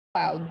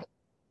Loud.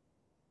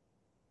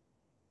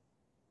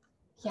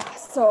 Yeah,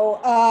 so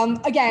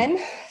again,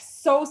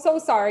 so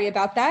sorry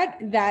about that.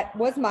 That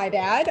was my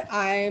bad.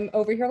 I'm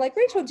over here like,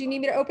 Rachel, do you need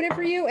me to open it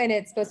for you? And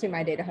it's supposed to be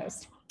my day to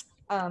host.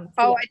 Oh,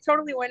 Yeah. I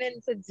totally went in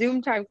and said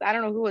Zoom time. I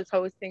don't know who was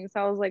hosting. So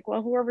I was like,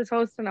 well, whoever's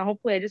hosting,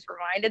 hopefully I just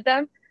reminded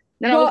them.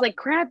 Then I was Well, like,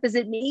 crap, is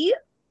it me?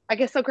 I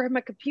guess I'll grab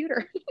my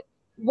computer.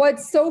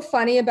 what's so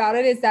funny about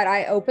it is that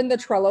I opened the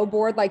Trello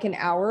board like an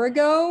hour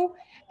ago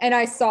and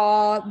I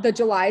saw the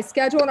July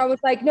schedule and I was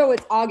like, no,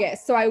 it's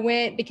August. So I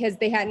went because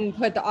they hadn't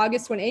put the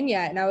August one in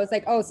yet. And I was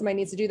like, oh, somebody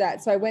needs to do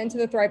that. So I went into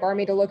the Thrive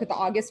Army to look at the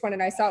August one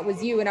and I saw it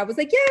was you. And I was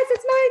like, yes,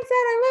 it's mindset.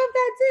 I love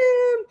that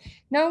Zoom.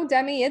 No,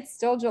 Demi, it's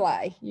still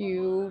July.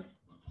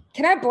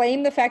 Can I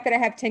blame the fact that I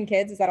have 10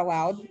 kids? Is that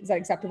allowed? Is that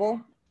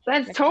acceptable?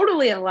 That's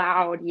totally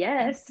allowed.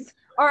 Yes.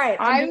 All right.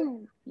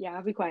 Yeah,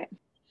 I'll be quiet.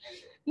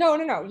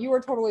 No. You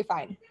were totally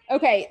fine.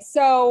 Okay.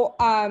 So,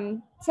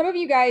 some of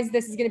you guys,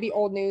 this is going to be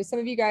old news. Some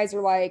of you guys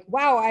are like,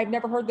 wow, I've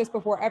never heard this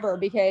before ever,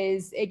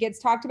 because it gets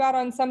talked about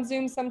on some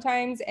Zooms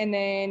sometimes. And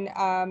then,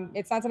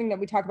 it's not something that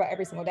we talk about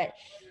every single day.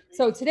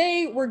 So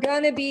today we're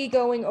going to be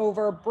going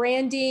over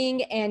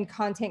branding and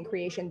content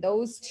creation.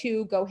 Those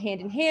two go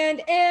hand in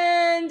hand,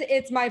 and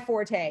it's my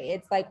forte.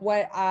 It's like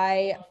what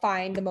I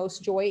find the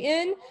most joy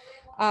in.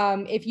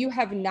 If you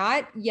have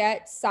not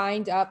yet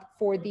signed up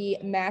for the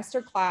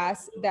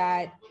masterclass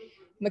that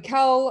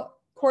Mikkel,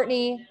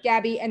 Courtney,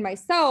 Gabby, and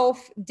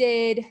myself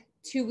did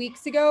 2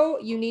 weeks ago,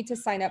 you need to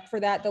sign up for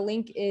that. The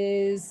link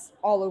is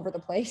all over the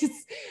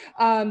place.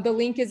 The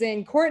link is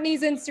in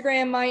Courtney's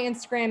Instagram, my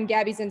Instagram,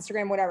 Gabby's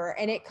Instagram, whatever.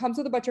 And it comes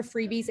with a bunch of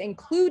freebies,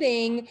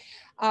 including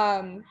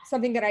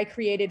something that I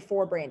created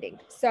for branding.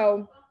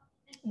 So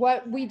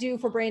what we do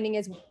for branding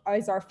is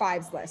our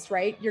fives list,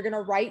 right? You're going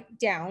to write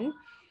down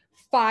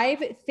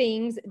 5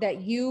 things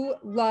that you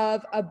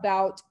love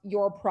about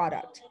your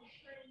product.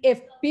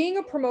 If being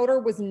a promoter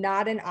was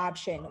not an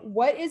option,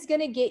 what is going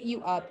to get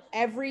you up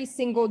every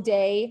single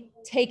day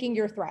taking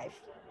your Thrive?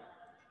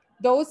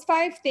 Those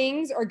 5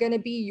 things are going to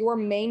be your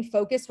main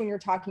focus when you're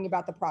talking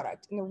about the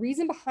product. And the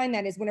reason behind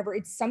that is whenever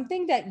it's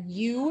something that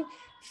you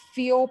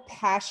feel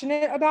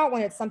passionate about,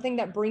 when it's something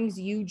that brings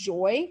you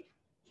joy,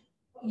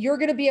 you're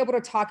going to be able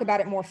to talk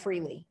about it more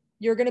freely.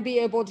 You're going to be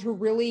able to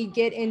really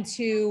get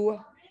into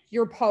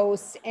your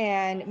posts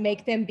and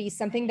make them be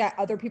something that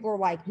other people are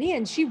like,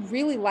 man, she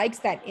really likes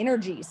that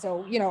energy.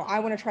 So, I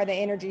want to try the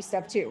energy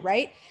stuff too,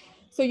 right?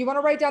 So you want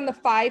to write down the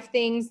 5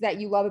 things that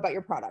you love about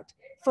your product.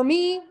 For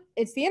me,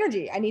 it's the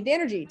energy. I need the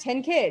energy.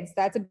 10 kids.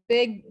 That's a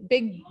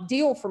big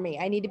deal for me.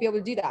 I need to be able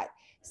to do that.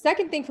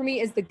 Second thing for me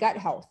is the gut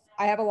health.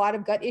 I have a lot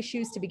of gut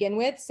issues to begin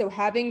with. So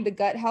having the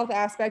gut health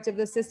aspect of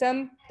the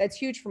system, that's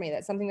huge for me.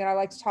 That's something that I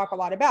like to talk a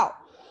lot about.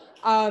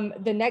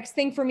 The next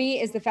thing for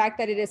me is the fact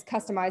that it is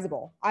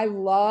customizable. I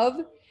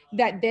love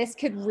that this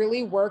could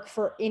really work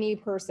for any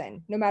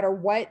person, no matter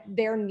what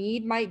their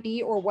need might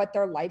be or what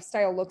their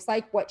lifestyle looks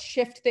like, what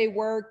shift they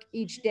work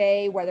each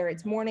day, whether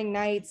it's morning,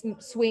 nights,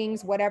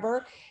 swings,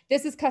 whatever.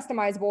 This is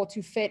customizable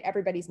to fit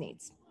everybody's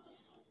needs.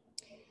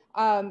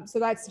 So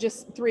that's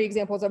just 3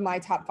 examples of my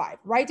top 5.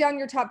 Write down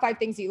your top 5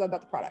 things that you love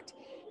about the product.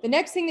 The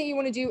next thing that you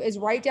want to do is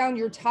write down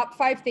your top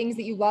 5 things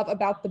that you love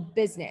about the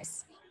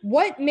business.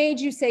 What made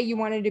you say you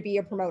wanted to be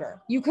a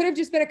promoter? You could have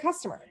just been a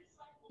customer.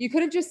 You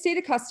could have just stayed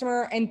a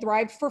customer and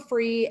thrived for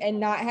free and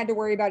not had to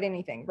worry about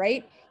anything,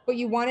 right? But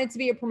you wanted to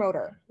be a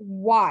promoter.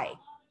 Why?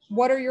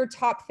 What are your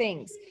top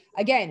things?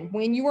 Again,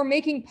 when you are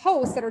making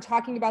posts that are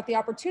talking about the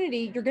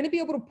opportunity, you're going to be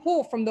able to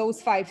pull from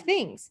those 5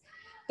 things.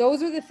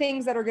 Those are the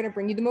things that are going to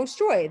bring you the most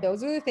joy.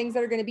 Those are the things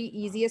that are going to be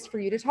easiest for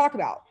you to talk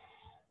about.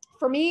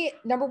 For me,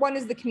 number 1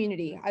 is the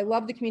community. I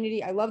love the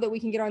community. I love that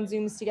we can get on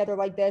Zooms together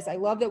like this. I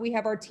love that we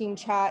have our team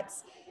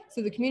chats.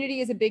 So the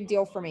community is a big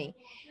deal for me.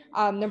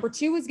 Number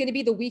 2 is going to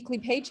be the weekly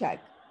paycheck.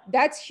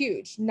 That's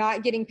huge.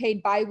 Not getting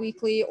paid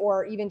bi-weekly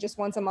or even just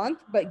once a month,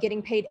 but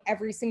getting paid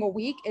every single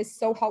week is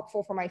so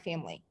helpful for my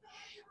family.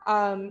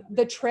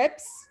 The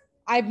trips,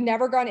 I've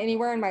never gone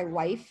anywhere in my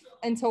life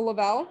until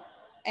Lavelle.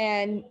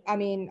 And I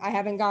mean, I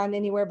haven't gone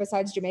anywhere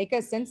besides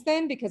Jamaica since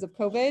then because of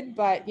COVID,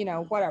 but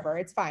whatever,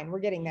 it's fine. We're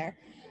getting there.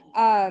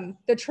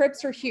 The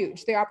trips are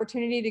huge. The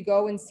opportunity to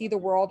go and see the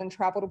world and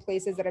travel to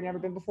places that I've never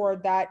been before,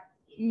 that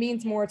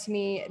means more to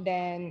me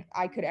than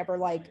I could ever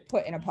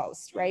put in a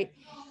post, right?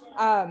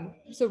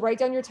 So write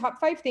down your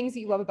top 5 things that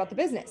you love about the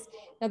business.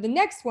 Now, the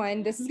next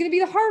one, this is going to be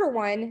the harder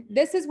one.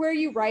 This is where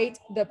you write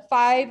the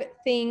 5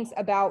 things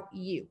about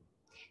you.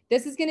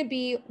 This is going to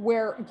be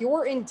where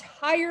your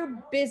entire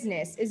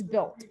business is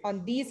built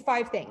on these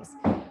 5 things.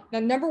 Now,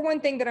 number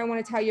 1 thing that I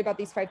want to tell you about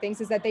these 5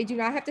 things is that they do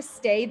not have to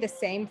stay the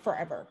same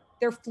forever.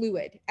 They're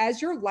fluid.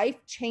 As your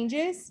life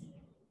changes,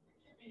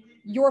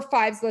 your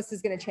 5s list is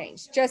going to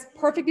change. Just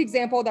perfect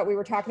example that we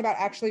were talking about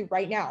actually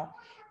right now.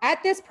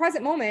 At this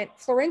present moment,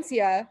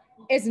 Florencia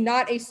is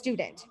not a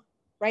student,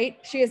 right?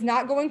 She is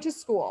not going to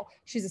school.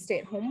 She's a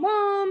stay-at-home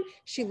mom.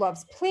 She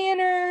loves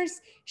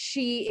planners.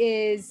 She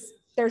is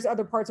there's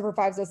other parts of her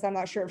fives list I'm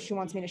not sure if she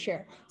wants me to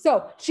share.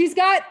 So she's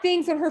got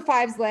things on her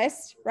fives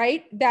list,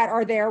 right, that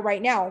are there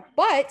right now.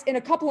 But in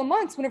a couple of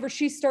months, whenever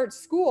she starts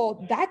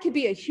school, that could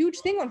be a huge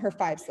thing on her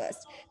fives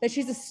list, that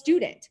she's a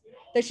student,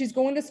 that she's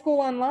going to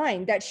school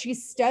online, that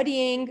she's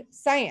studying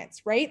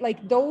science, right?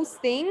 Like those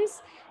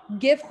things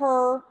give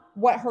her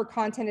what her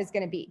content is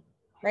going to be,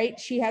 right?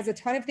 She has a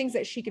ton of things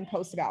that she can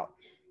post about.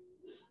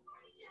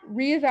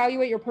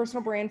 Reevaluate your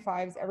personal brand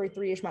fives every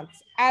 3-ish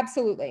months.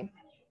 Absolutely.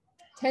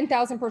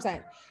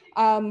 10,000%.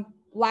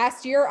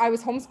 Last year I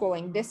was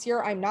homeschooling. This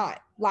year I'm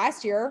not.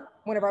 Last year,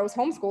 whenever I was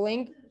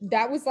homeschooling,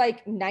 that was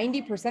like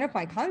 90% of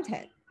my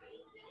content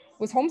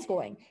was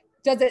homeschooling.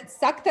 Does it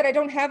suck that I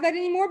don't have that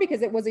anymore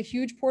because it was a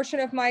huge portion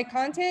of my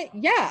content?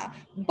 Yeah,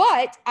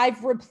 but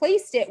I've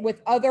replaced it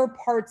with other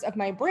parts of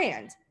my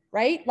brand,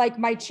 right? Like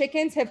my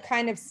chickens have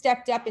kind of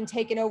stepped up and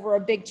taken over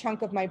a big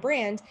chunk of my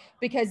brand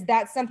because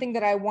that's something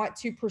that I want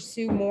to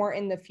pursue more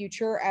in the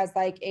future as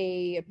like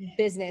a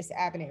business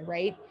avenue,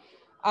 right?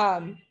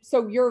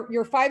 So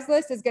your fives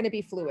list is going to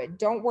be fluid.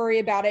 Don't worry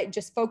about it.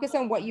 Just focus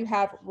on what you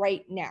have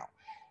right now.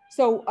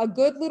 So a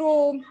good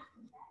little,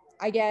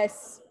 I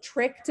guess,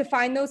 trick to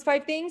find those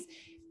 5 things,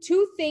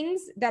 2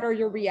 things that are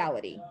your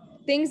reality,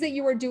 things that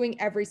you are doing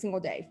every single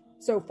day.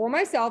 So for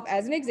myself,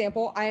 as an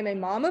example, I am a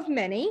mom of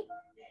many,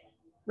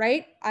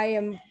 right?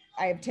 I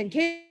have 10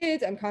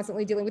 kids. I'm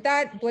constantly dealing with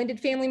that. Blended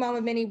family, mom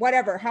of many,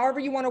 whatever,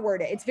 however you want to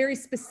word it. It's very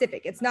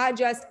specific. It's not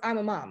just I'm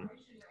a mom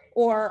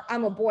or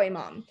I'm a boy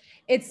mom.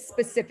 It's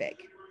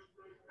specific.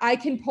 I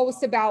can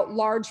post about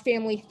large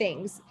family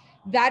things.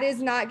 That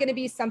is not going to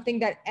be something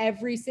that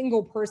every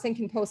single person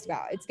can post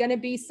about. It's going to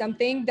be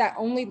something that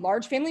only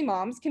large family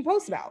moms can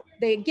post about.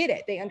 They get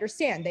it. They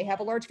understand. They have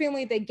a large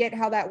family. They get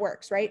how that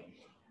works, right?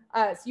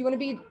 So you want to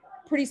be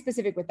pretty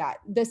specific with that.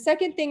 The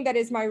second thing that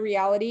is my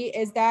reality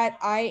is that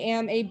I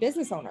am a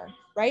business owner,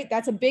 right?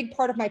 That's a big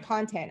part of my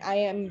content. I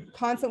am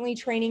constantly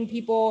training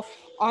people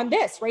on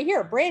this right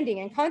here, branding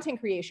and content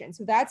creation.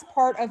 So that's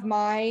part of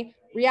my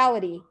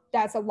reality.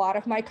 That's a lot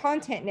of my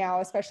content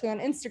now, especially on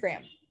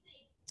Instagram.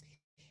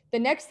 The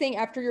next thing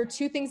after your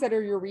 2 things that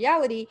are your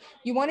reality,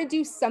 you want to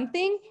do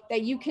something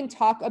that you can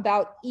talk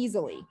about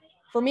easily.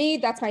 For me,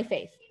 that's my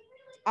faith.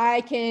 I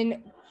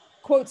can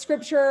quote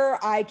scripture.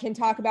 I can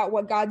talk about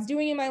what God's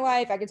doing in my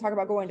life. I can talk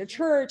about going to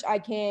church. I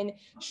can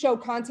show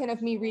content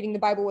of me reading the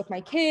Bible with my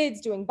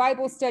kids, doing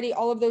Bible study,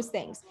 all of those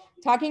things.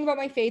 Talking about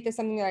my faith is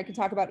something that I can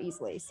talk about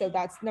easily. So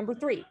that's number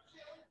 3.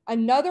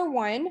 Another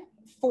one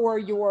for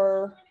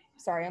your,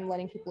 sorry, I'm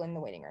letting people in the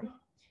waiting room.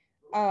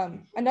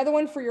 Another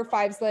one for your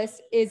fives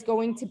list is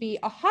going to be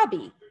a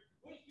hobby,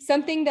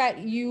 something that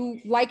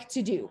you like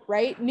to do,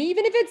 right? And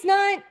even if it's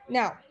not,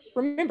 now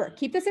remember,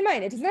 keep this in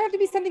mind. It does not have to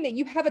be something that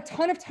you have a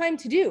ton of time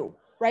to do,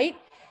 right?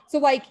 So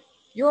like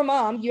you're a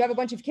mom, you have a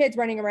bunch of kids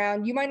running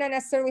around, you might not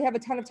necessarily have a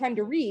ton of time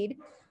to read,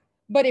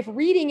 but if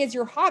reading is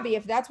your hobby,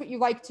 if that's what you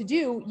like to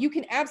do, you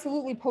can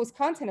absolutely post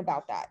content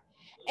about that.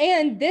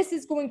 And this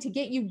is going to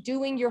get you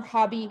doing your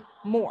hobby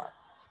more,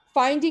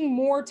 finding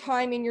more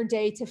time in your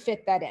day to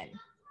fit that in,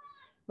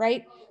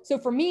 right? So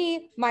for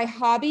me, my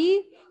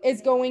hobby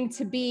is going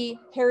to be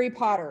Harry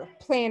Potter,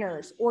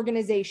 planners,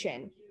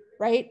 organization,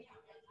 right?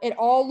 It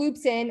all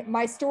loops in.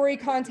 My story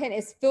content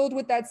is filled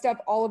with that stuff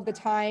all of the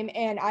time.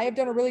 And I have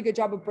done a really good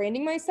job of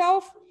branding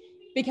myself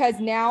because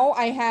now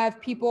I have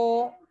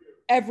people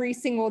every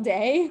single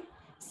day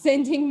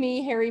sending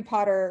me Harry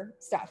Potter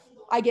stuff.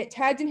 I get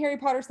tagged in Harry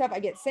Potter stuff.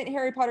 I get sent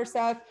Harry Potter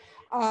stuff.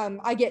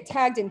 I get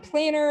tagged in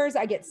planners.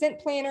 I get sent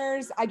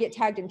planners. I get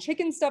tagged in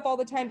chicken stuff all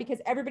the time because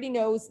everybody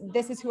knows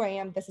this is who I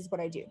am. This is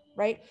what I do,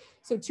 right?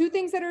 So 2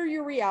 things that are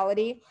your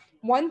reality,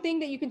 1 thing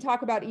that you can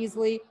talk about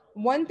easily,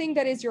 1 thing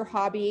that is your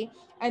hobby.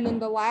 And then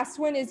the last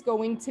one is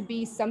going to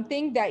be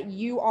something that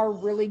you are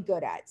really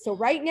good at. So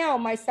right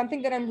now,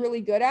 something that I'm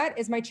really good at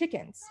is my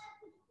chickens.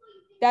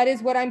 That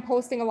is what I'm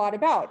posting a lot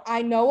about.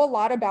 I know a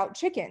lot about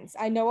chickens.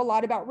 I know a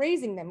lot about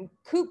raising them,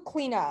 coop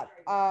cleanup,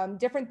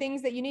 different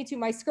things that you need to.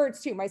 My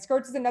skirts too. My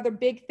skirts is another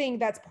big thing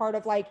that's part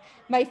of like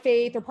my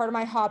faith or part of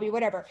my hobby,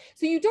 whatever.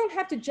 So you don't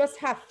have to just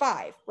have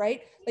 5,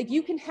 right? Like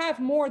you can have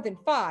more than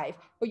 5,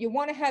 but you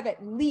want to have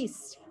at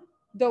least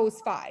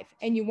those 5.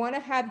 And you want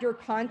to have your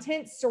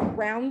content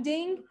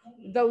surrounding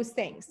those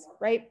things,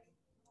 right?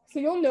 So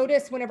you'll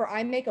notice whenever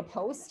I make a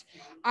post,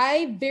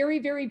 I very,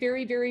 very,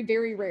 very, very,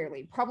 very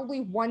rarely,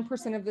 probably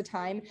 1% of the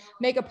time,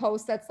 make a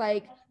post that's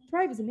like,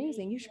 Thrive is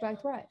amazing. You should buy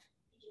Thrive,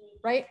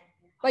 right?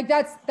 Like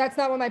that's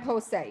not what my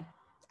posts say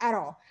at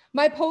all.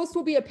 My post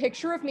will be a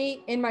picture of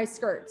me in my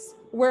skirts,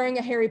 wearing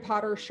a Harry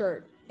Potter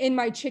shirt, in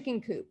my chicken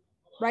coop,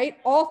 right?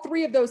 All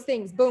 3 of those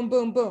things, boom,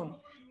 boom, boom,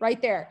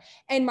 right there.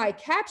 And my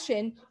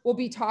caption will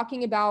be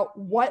talking about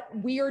what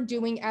we are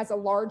doing as a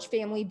large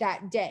family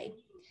that day.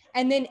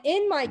 And then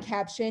in my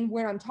caption,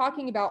 where I'm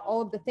talking about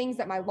all of the things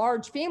that my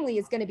large family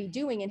is going to be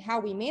doing and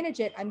how we manage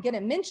it, I'm going to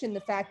mention the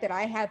fact that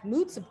I have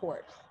mood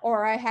support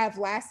or I have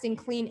lasting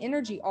clean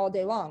energy all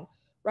day long,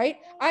 right?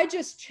 I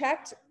just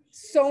checked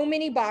so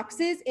many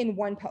boxes in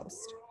 1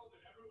 post.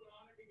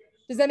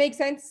 Does that make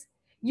sense?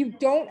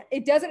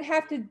 It doesn't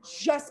have to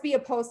just be a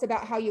post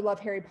about how you love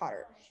Harry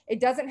Potter. It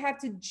doesn't have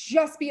to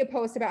just be a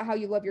post about how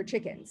you love your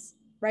chickens,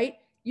 right?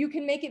 You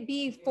can make it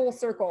be full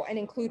circle and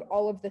include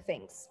all of the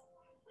things.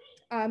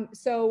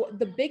 So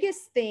the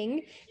biggest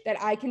thing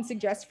that I can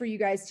suggest for you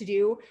guys to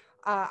do,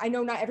 I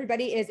know not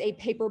everybody is a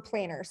paper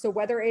planner. So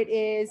whether it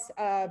is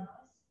a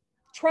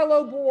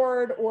Trello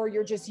board, or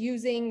you're just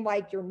using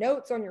like your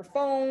notes on your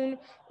phone,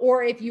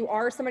 or if you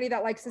are somebody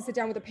that likes to sit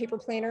down with a paper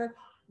planner,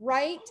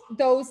 write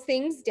those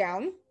things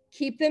down,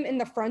 keep them in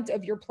the front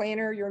of your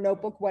planner, your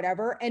notebook,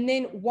 whatever. And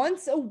then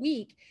once a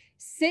week,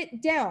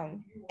 sit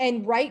down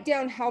and write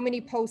down how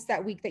many posts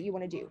that week that you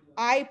want to do.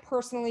 I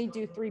personally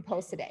do 3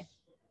 posts a day.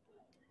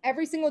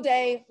 Every single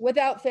day,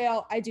 without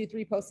fail, I do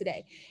 3 posts a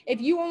day.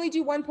 If you only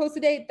do 1 post a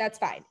day, that's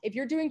fine. If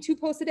you're doing 2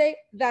 posts a day,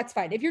 that's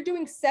fine. If you're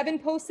doing 7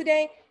 posts a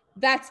day,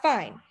 that's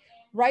fine.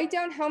 Write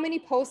down how many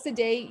posts a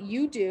day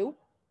you do.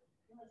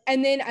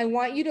 And then I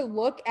want you to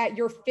look at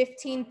your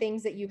 15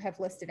 things that you have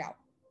listed out,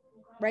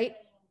 right?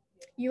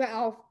 You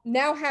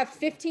now have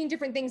 15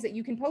 different things that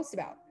you can post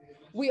about.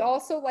 We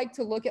also like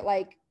to look at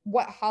like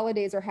what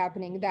holidays are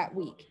happening that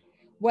week,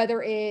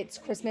 whether it's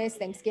Christmas,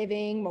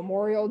 Thanksgiving,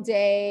 Memorial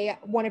Day,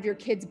 one of your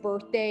kids'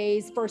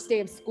 birthdays, first day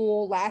of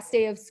school, last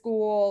day of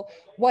school,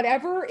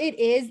 whatever it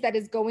is that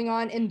is going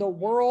on in the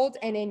world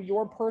and in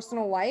your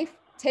personal life.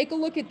 Take a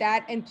look at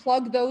that and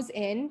plug those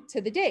in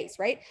to the days,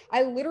 right?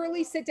 I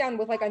literally sit down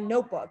with like a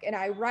notebook and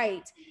I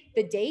write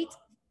the date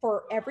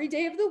for every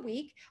day of the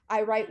week.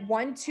 I write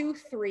 1, 2,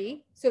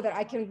 3 so that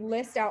I can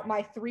list out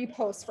my 3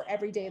 posts for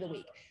every day of the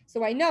week.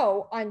 So I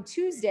know on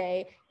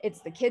Tuesday,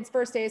 it's the kids'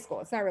 first day of school.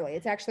 It's not really,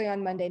 it's actually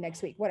on Monday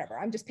next week, whatever.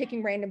 I'm just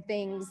picking random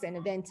things and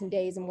events and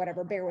days and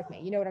whatever. Bear with me.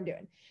 You know what I'm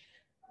doing.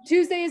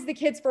 Tuesday is the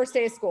kids' first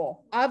day of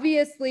school.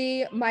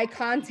 Obviously, my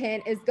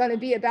content is going to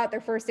be about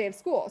their first day of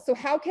school. So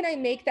how can I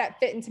make that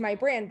fit into my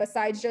brand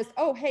besides just,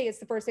 oh, hey, it's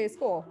the first day of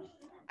school?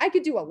 I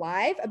could do a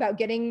live about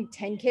getting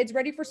 10 kids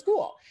ready for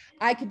school.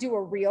 I could do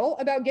a reel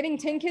about getting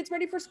 10 kids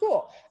ready for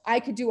school. I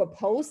could do a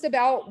post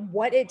about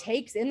what it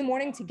takes in the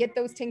morning to get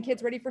those 10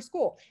 kids ready for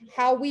school.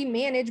 How we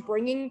manage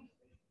bringing,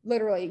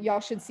 literally, y'all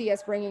should see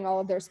us bringing all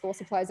of their school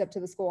supplies up to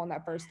the school on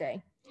that first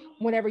day.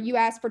 Whenever you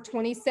ask for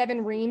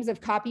 27 reams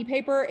of copy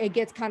paper, it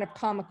gets kind of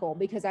comical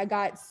because I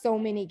got so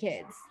many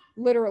kids.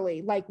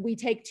 Literally, like we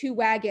take 2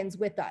 wagons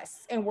with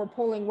us and we're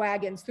pulling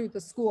wagons through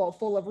the school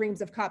full of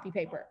reams of copy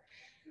paper.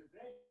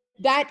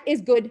 That is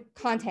good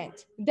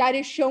content. That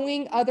is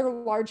showing other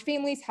large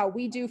families how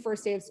we do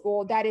first day of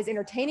school. That is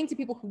entertaining to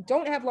people who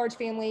don't have large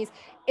families.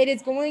 It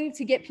is going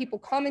to get people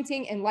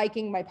commenting and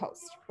liking my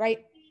post,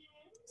 right?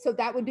 So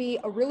that would be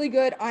a really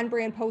good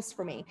on-brand post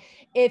for me.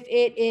 If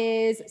it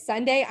is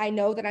Sunday, I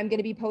know that I'm going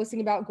to be posting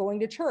about going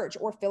to church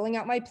or filling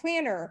out my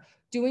planner,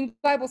 doing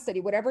Bible study,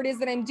 whatever it is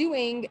that I'm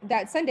doing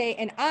that Sunday.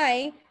 And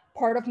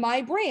part of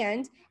my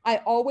brand, I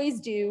always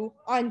do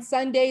on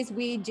Sundays,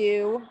 we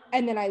do,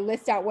 and then I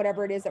list out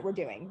whatever it is that we're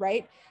doing,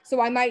 right?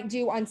 So I might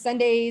do on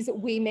Sundays,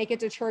 we make it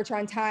to church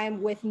on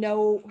time with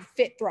no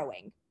fit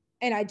throwing.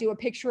 And I do a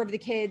picture of the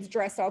kids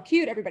dressed all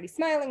cute. Everybody's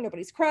smiling.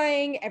 Nobody's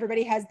crying.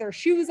 Everybody has their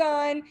shoes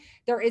on.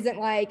 There isn't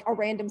like a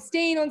random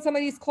stain on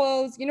somebody's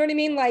clothes. You know what I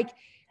mean? Like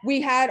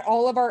we had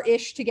all of our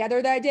ish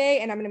together that day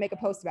and I'm going to make a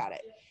post about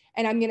it.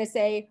 And I'm going to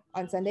say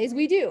on Sundays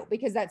we do,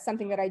 because that's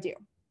something that I do.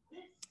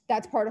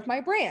 That's part of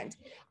my brand.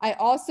 I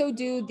also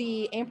do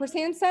the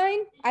ampersand sign.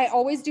 I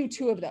always do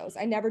 2 of those.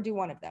 I never do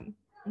 1 of them.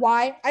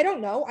 Why? I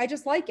don't know. I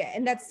just like it.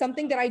 And that's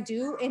something that I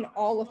do in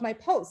all of my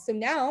posts. So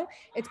now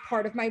it's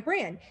part of my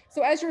brand.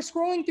 So as you're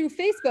scrolling through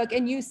Facebook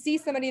and you see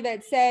somebody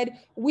that said,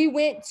 we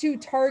went to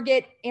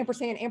Target,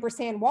 ampersand,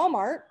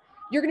 Walmart,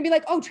 you're going to be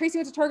like, oh, Tracee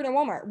went to Target and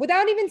Walmart,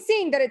 without even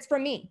seeing that it's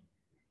from me,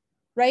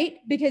 right?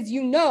 Because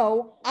you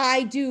know,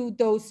 I do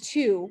those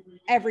 2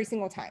 every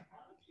single time.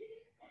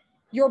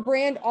 Your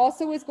brand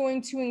also is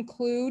going to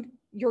include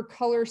your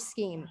color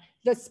scheme,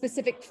 the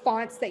specific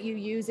fonts that you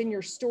use in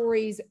your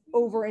stories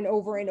over and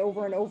over and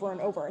over and over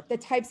and over, the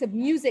types of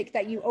music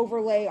that you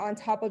overlay on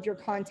top of your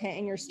content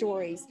and your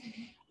stories.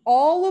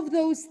 All of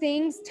those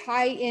things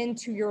tie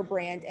into your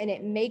brand, and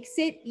it makes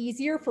it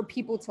easier for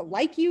people to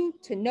like you,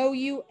 to know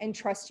you, and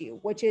trust you,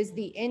 which is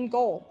the end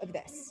goal of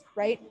this,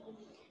 right?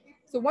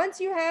 So once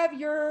you have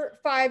your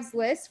 5s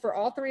list for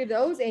all 3 of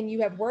those and you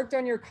have worked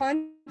on your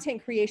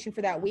content creation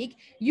for that week,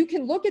 you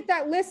can look at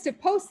that list of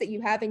posts that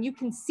you have and you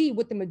can see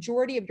what the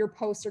majority of your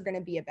posts are going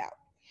to be about.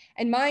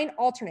 And mine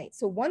alternate.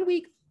 So one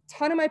week, a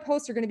ton of my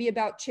posts are going to be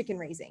about chicken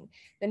raising.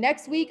 The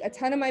next week, a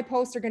ton of my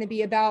posts are going to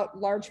be about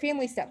large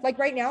family stuff. Like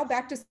right now,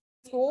 back to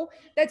school,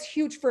 that's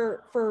huge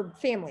for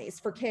families,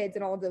 for kids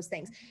and all of those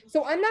things.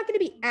 So I'm not going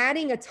to be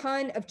adding a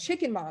ton of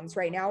chicken moms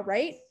right now,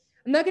 right?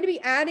 I'm not going to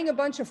be adding a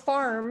bunch of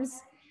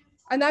farms.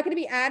 I'm not going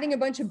to be adding a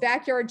bunch of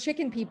backyard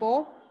chicken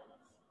people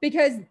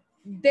because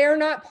they're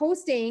not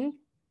posting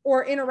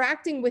or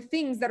interacting with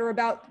things that are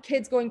about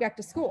kids going back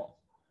to school.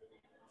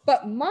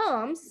 But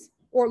moms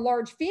or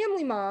large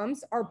family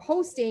moms are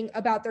posting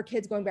about their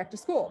kids going back to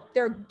school.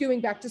 They're doing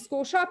back to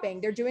school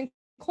shopping. They're doing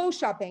clothes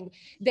shopping.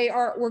 They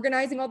are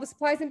organizing all the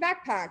supplies and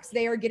backpacks.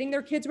 They are getting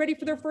their kids ready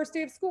for their first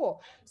day of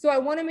school. So I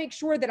want to make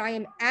sure that I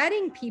am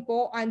adding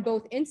people on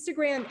both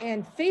Instagram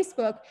and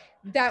Facebook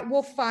that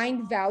will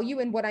find value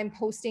in what I'm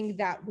posting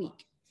that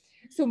week.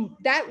 So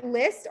that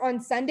list on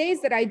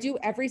Sundays that I do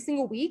every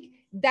single week,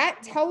 that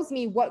tells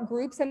me what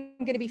groups I'm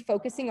going to be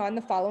focusing on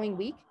the following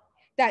week.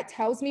 That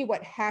tells me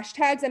what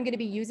hashtags I'm going to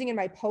be using in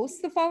my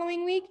posts the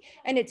following week.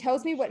 And it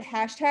tells me what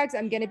hashtags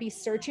I'm going to be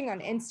searching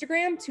on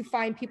Instagram to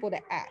find people to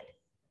add.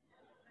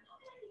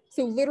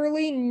 So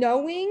literally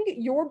knowing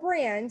your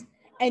brand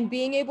and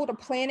being able to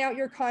plan out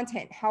your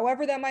content,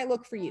 however that might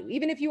look for you,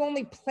 even if you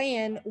only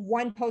plan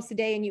one post a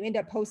day and you end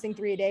up posting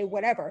 3 a day,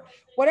 whatever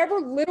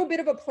little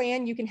bit of a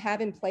plan you can have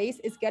in place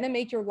is going to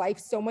make your life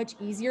so much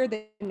easier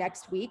the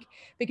next week,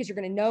 because you're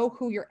going to know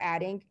who you're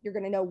adding, you're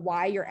going to know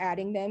why you're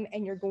adding them,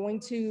 and you're going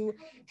to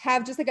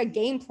have just like a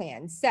game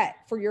plan set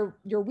for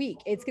your week.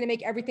 It's going to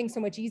make everything so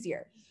much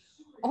easier.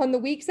 On the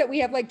weeks that we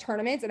have like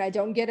tournaments and I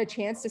don't get a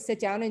chance to sit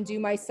down and do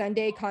my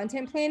Sunday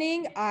content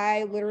planning,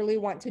 I literally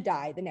want to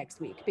die the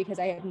next week because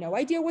I have no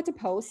idea what to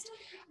post.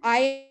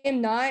 I'm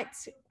not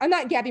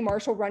Gabby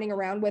Marshall running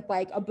around with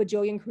like a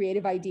bajillion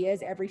creative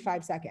ideas every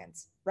 5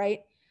 seconds,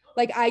 right?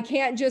 Like I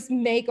can't just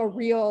make a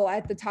reel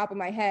at the top of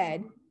my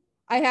head.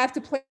 I have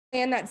to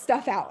plan that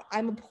stuff out.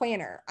 I'm a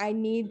planner. I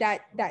need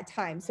that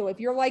time. So if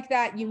you're like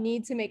that, you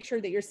need to make sure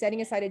that you're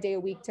setting aside a day a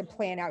week to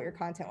plan out your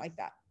content like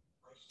that.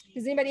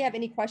 Does anybody have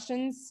any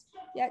questions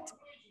yet?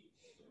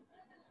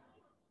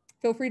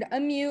 Feel free to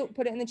unmute,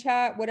 put it in the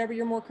chat, whatever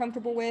you're more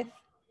comfortable with.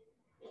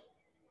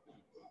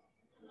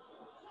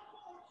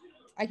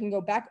 I can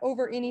go back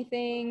over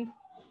anything,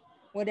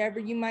 whatever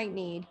you might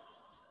need.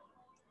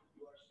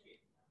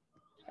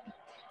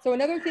 So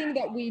another thing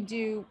that we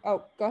do,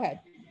 oh, go ahead.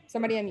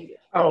 Somebody unmuted.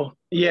 Oh,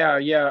 yeah.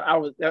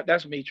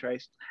 That's me,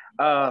 Trace.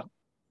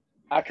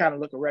 I kind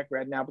of look a wreck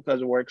right now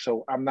because of work,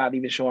 so I'm not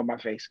even showing my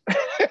face.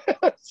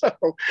 So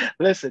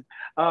listen,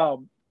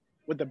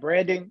 with the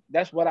branding,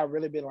 that's what I've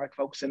really been like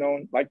focusing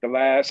on like the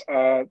last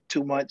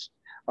 2 months,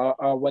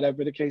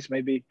 whatever the case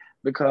may be,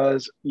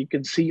 because you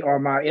can see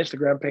on my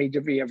Instagram page,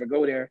 if you ever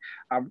go there,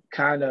 I've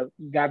kind of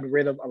gotten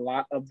rid of a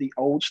lot of the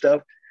old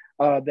stuff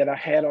that I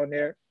had on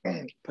there,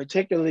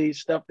 particularly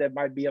stuff that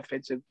might be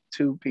offensive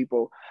to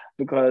people,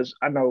 because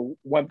I know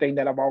one thing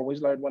that I've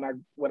always learned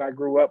when I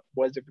grew up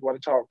was, if you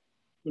want to talk,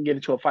 you get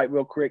into a fight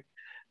real quick,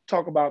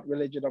 talk about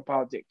religion or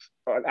politics.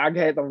 I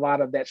had a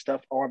lot of that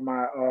stuff on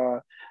my,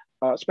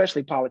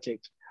 especially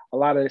politics, a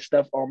lot of the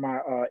stuff on my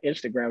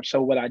Instagram.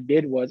 So what I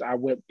did was I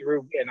went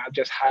through and I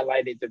just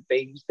highlighted the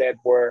things that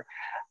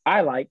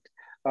I liked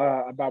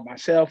about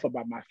myself,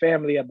 about my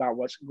family, about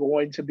what's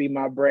going to be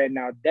my brand.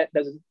 Now, that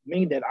doesn't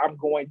mean that I'm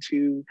going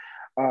to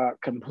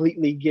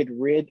completely get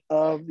rid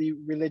of the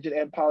religion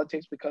and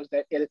politics, because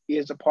that it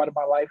is a part of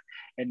my life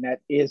and that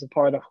is a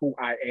part of who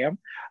I am.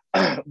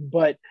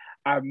 But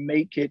I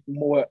made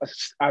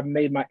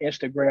my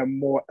Instagram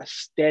more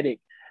aesthetic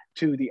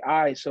to the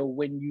eye. So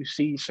when you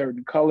see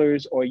certain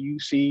colors, or you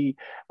see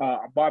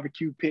a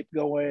barbecue pit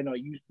going, or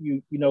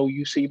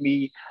you see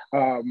me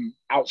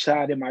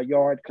outside in my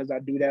yard, because I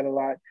do that a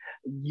lot,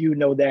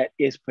 that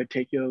is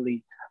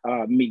particularly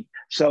me.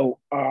 So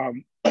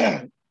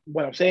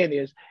what I'm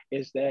saying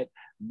is that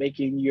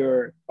making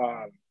your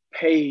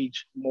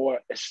page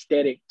more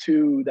aesthetic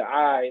to the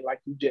eye, like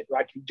you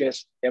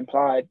just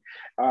implied,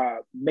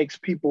 makes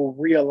people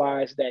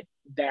realize that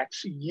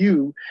that's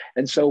you.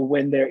 And so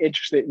when they're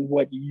interested in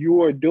what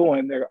you're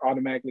doing, they're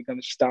automatically going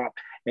to stop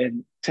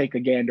and take a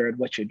gander at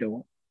what you're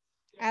doing.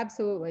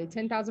 Absolutely.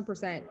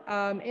 10,000%.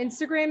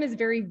 Instagram is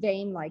very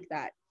vain like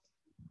that.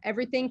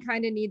 Everything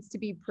kind of needs to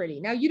be pretty.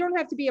 Now, you don't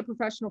have to be a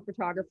professional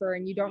photographer,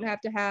 and you don't have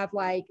to have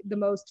like the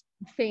most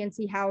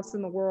fancy house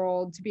in the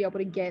world to be able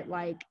to get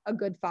like a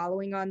good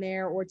following on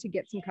there, or to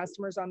get some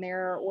customers on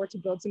there, or to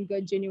build some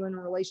good, genuine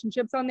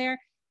relationships on there.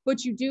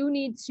 But you do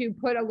need to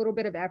put a little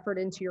bit of effort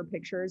into your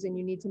pictures, and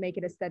you need to make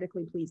it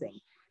aesthetically pleasing.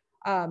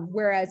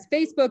 Whereas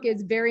Facebook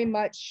is very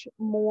much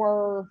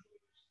more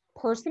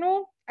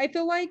personal, I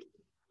feel like.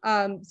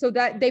 So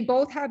that they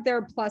both have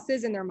their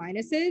pluses and their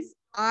minuses.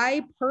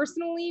 I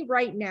personally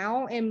right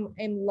now am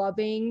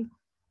loving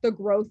the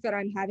growth that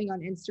I'm having on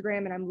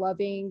Instagram, and I'm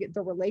loving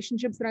the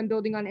relationships that I'm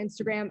building on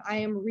Instagram. I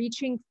am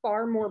reaching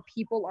far more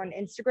people on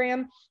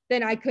Instagram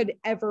than I could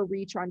ever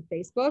reach on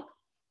Facebook.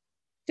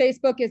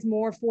 Facebook is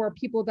more for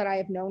people that I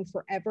have known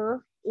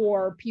forever,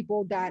 or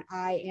people that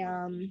I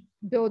am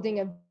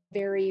building a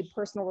very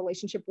personal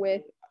relationship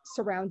with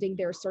surrounding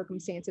their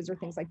circumstances or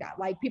things like that.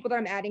 Like people that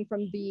I'm adding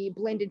from the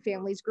blended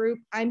families group,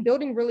 I'm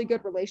building really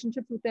good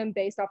relationships with them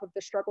based off of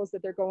the struggles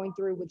that they're going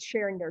through with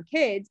sharing their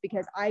kids,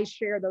 because I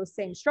share those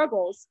same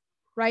struggles,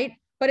 right?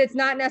 But it's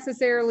not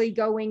necessarily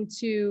going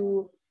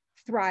to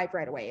thrive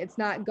right away. It's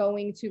not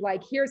going to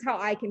like, here's how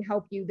I can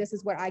help you. This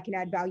is what I can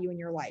add value in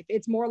your life.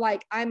 It's more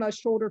like I'm a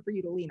shoulder for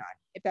you to lean on,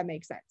 if that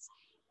makes sense.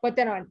 But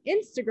then on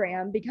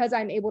Instagram, because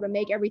I'm able to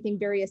make everything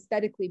very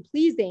aesthetically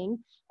pleasing,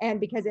 and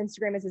because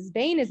Instagram is as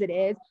vain as it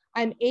is,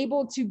 I'm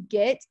able to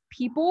get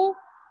people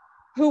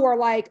who are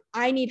like,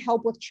 I need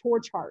help with chore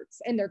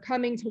charts, and they're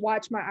coming to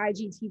watch my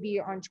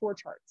IGTV on chore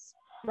charts,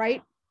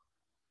 right?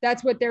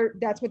 That's what they're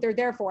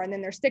there for. And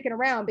then they're sticking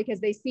around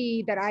because they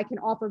see that I can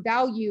offer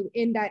value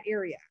in that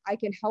area. I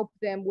can help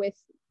them with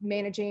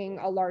managing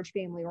a large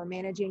family or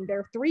managing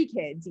their 3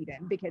 kids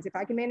even, because if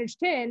I can manage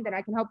 10, then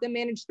I can help them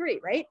manage 3,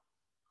 right?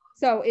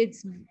 So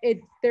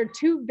they're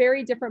 2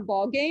 very different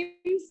ball games,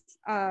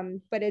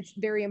 but it's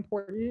very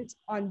important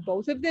on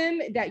both of them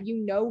that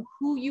you know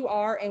who you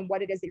are and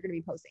what it is that you're going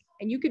to be posting.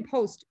 And you could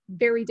post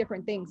very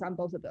different things on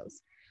both of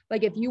those.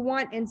 Like if you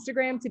want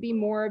Instagram to be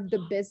more of the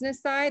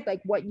business side,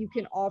 like what you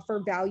can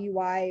offer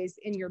value-wise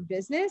in your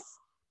business,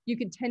 you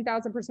could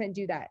 10,000%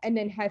 do that. And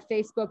then have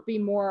Facebook be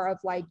more of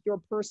like your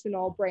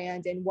personal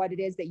brand and what it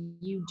is that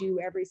you do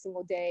every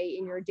single day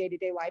in your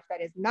day-to-day life that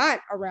is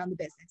not around the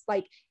business.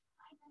 Like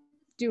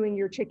doing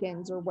your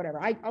chickens or whatever.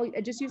 I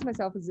just use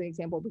myself as an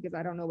example because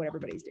I don't know what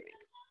everybody's doing.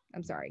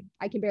 I'm sorry.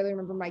 I can barely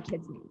remember my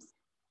kids' names.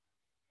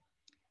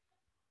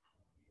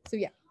 So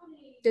yeah.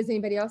 Does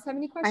anybody else have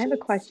any questions? I have a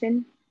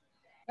question.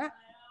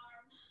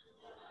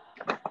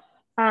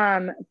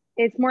 Yeah.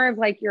 It's more of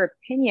like your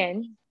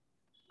opinion.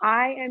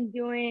 I am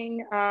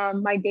doing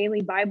my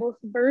daily Bible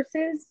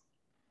verses,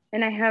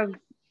 and I have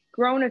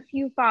grown a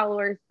few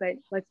followers, but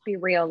let's be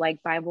real,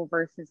 like Bible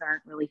verses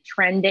aren't really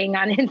trending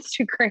on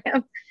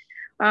Instagram.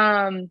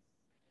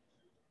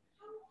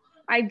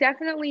 I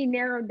definitely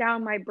narrowed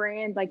down my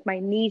brand, like my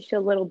niche a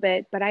little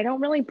bit, but I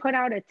don't really put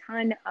out a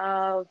ton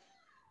of,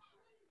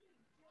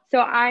 so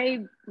I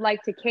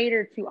like to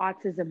cater to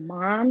autism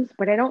moms,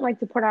 but I don't like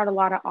to put out a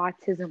lot of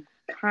autism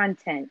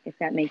content, if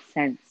that makes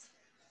sense.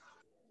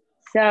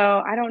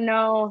 So I don't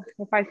know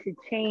if I should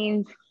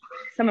change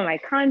some of my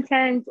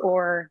content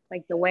or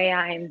like the way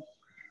I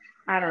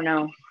don't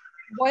know.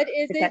 What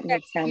is it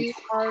that you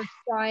are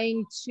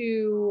trying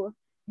to,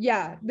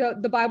 yeah,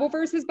 the Bible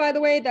verses, by the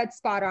way, that's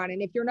spot on.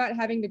 And if you're not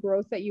having the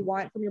growth that you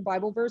want from your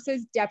Bible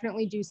verses,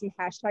 definitely do some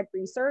hashtag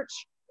research.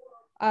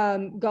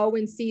 Go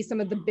and see some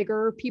of the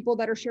bigger people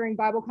that are sharing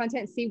Bible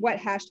content, see what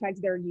hashtags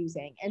they're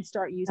using and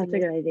start using.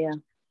 That's a good idea.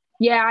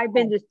 Yeah, I've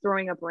been just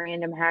throwing up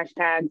random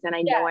hashtags, and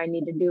I know I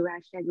need to do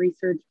hashtag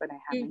research, but I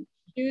haven't.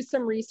 Do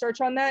some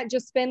research on that.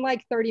 Just spend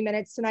like 30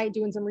 minutes tonight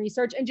doing some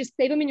research and just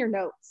save them in your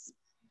notes.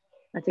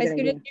 That's a good idea. As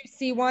soon as you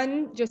see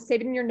one, just save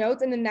it in your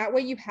notes. And then that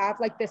way you have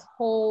like this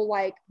whole,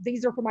 like,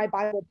 these are for my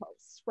Bible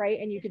posts, right?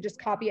 And you could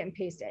just copy it and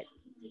paste it.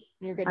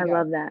 And you're good to go. I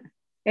love that.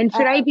 And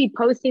should I be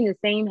posting the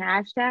same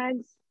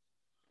hashtags?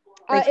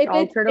 Like if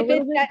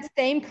it's that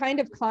same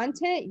kind of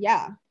content,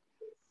 yeah.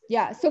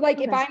 Yeah. So like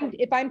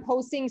if I'm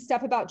posting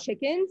stuff about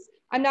chickens,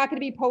 I'm not going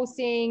to be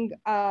posting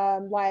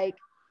like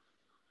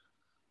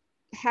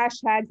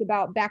hashtags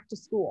about back to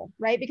school,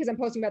 right? Because I'm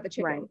posting about the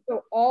chicken. Right.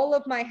 So all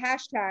of my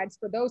hashtags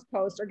for those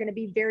posts are going to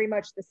be very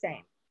much the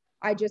same.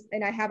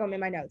 And I have them in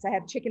my notes. I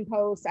have chicken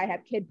posts, I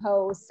have kid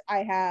posts,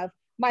 I have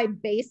my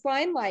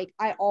baseline. Like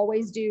I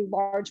always do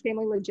large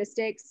family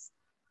logistics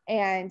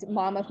and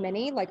mom of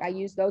many. Like I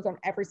use those on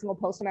every single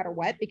post, no matter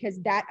what, because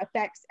that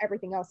affects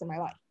everything else in my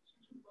life.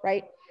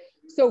 Right.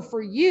 So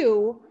for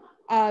you,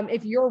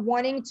 if you're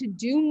wanting to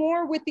do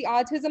more with the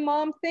autism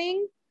mom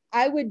thing,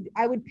 I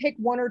would pick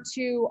 1 or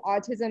 2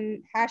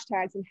 autism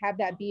hashtags and have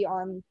that be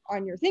on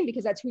your thing,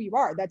 because that's who you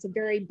are. That's a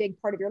very big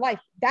part of your life.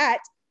 That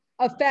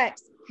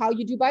affects how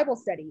you do Bible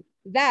study.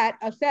 That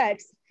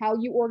affects how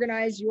you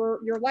organize your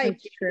life.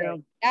 That's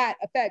true. That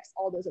affects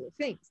all those other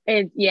things.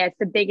 And yeah, it's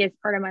the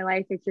biggest part of my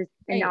life. It's just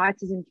in the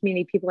autism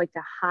community, people like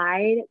to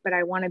hide, but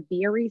I want to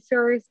be a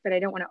resource, but I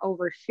don't want to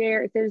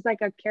overshare. There's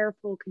like a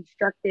careful,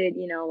 constructed,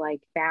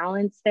 like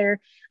balance there.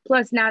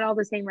 Plus, not all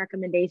the same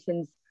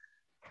recommendations.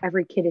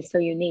 Every kid is so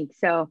unique.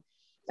 So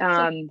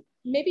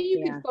maybe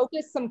you could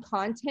focus some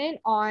content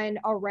on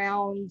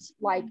around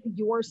like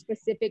your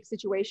specific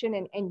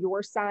situation and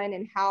your son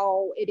and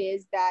how it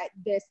is that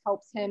this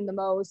helps him the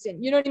most.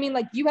 And you know what I mean?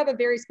 Like you have a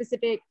very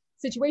specific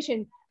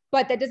situation,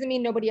 but that doesn't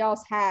mean nobody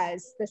else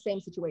has the same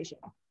situation.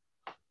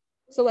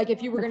 So like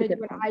if you were going to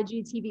do an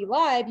IGTV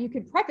live, you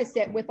could preface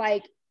it with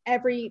like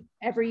every,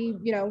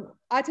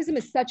 autism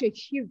is such a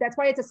huge, that's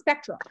why it's a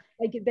spectrum.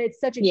 Like it's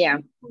such a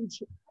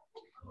huge,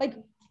 like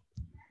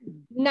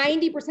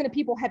 90% of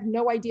people have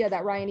no idea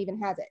that Ryan even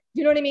has it.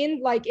 You know what I mean?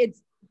 Like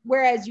it's,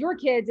 whereas your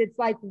kids, it's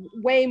like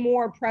way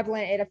more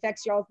prevalent. It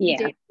affects y'all day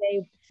to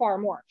day far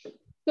more.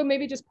 So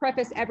maybe just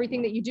preface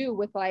everything that you do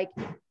with like,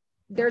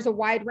 there's a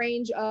wide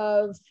range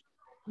of,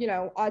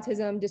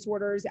 autism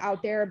disorders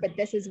out there, but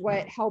this is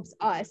what helps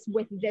us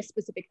with this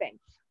specific thing.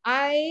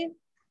 I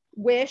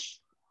wish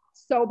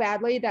so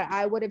badly that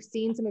I would have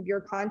seen some of your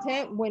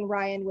content when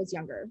Ryan was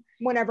younger,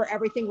 whenever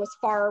everything was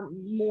far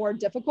more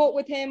difficult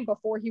with him,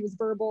 before he was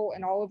verbal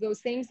and all of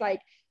those things.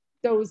 Like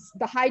the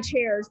high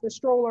chairs, the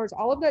strollers,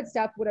 all of that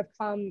stuff would have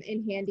come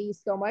in handy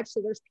so much. So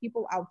there's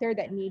people out there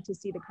that need to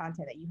see the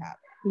content that you have.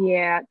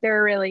 Yeah,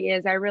 there really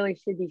is. I really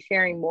should be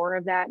sharing more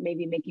of that,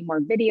 maybe making more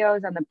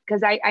videos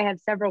because I have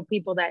several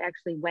people that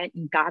actually went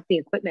and got the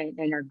equipment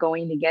and are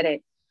going to get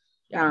it.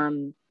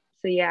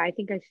 So yeah, I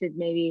think I should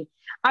maybe.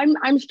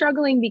 I'm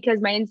struggling because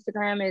my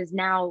Instagram is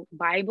now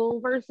Bible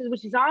verses,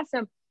 which is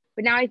awesome.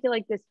 But now I feel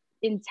like this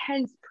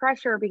intense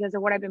pressure because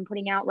of what I've been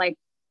putting out. Like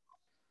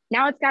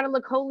now it's got to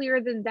look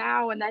holier than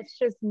thou, and that's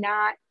just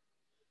not.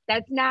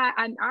 That's not.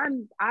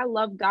 I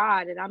love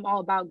God and I'm all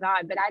about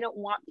God, but I don't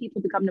want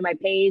people to come to my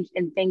page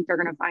and think they're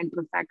gonna find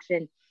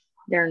perfection.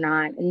 They're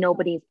not, and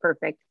nobody's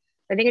perfect.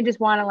 I think I just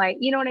want to like,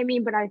 you know what I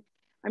mean. But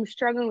I'm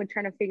struggling with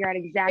trying to figure out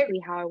exactly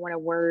how I want to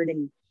word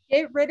and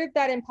get rid of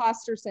that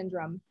imposter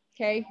syndrome.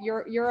 Okay,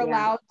 you're Yeah.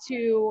 allowed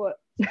to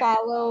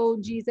follow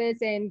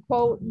Jesus and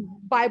quote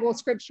Bible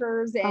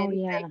scriptures and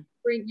yeah.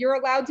 you're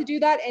allowed to do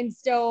that and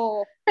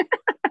still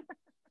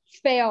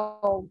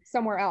fail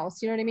somewhere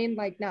else. You know what I mean?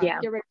 Like, no, Yeah.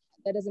 get rid of that.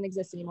 That doesn't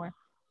exist anymore.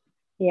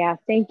 Yeah,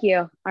 thank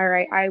you. All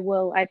right, I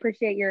will. I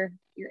appreciate your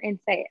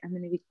insight. I'm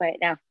going to be quiet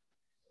now.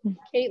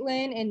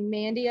 Caitlin and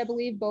Mandy, I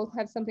believe, both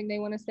have something they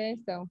want to say.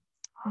 So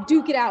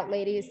duke it out,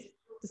 ladies.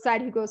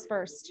 Decide who goes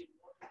first.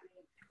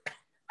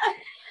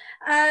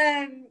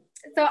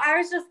 So I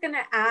was just going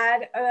to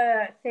add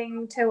a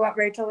thing to what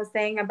Rachel was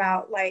saying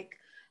about like,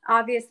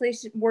 obviously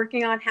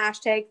working on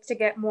hashtags to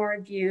get more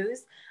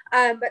views.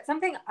 But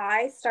something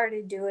I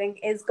started doing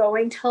is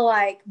going to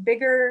like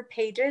bigger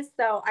pages.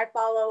 So I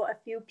follow a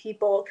few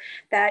people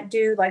that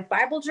do like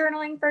Bible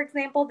journaling, for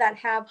example, that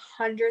have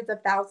hundreds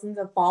of thousands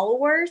of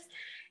followers.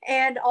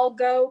 And I'll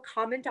go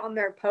comment on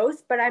their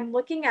posts, but I'm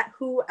looking at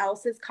who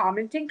else is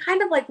commenting,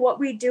 kind of like what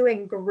we do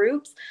in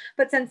groups.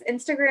 But since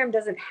Instagram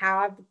doesn't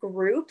have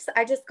groups,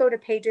 I just go to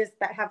pages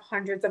that have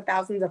hundreds of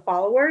thousands of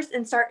followers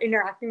and start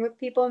interacting with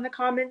people in the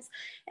comments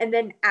and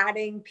then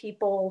adding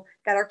people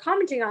that are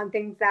commenting on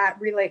things that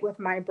relate with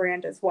my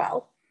brand as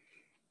well.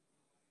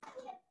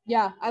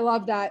 Yeah, I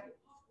love that.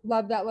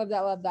 Love that, love that,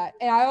 love that.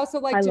 And I also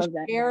like to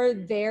share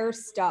their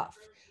stuff.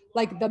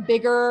 Like the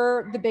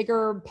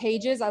bigger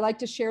pages, I like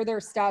to share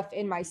their stuff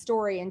in my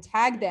story and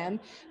tag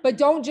them, but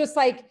don't just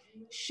like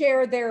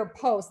share their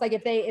post. Like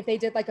if they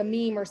did like a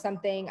meme or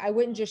something, I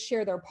wouldn't just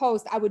share their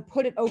post. I would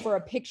put it over a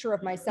picture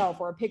of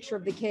myself or a picture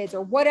of the kids or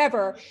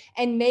whatever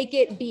and make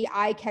it be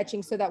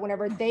eye-catching so that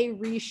whenever they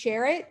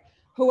reshare it,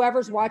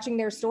 whoever's watching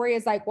their story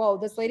is like, whoa,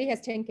 this lady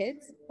has 10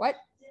 kids. What?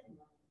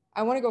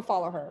 I want to go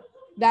follow her.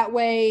 That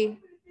way,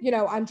 you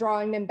know, I'm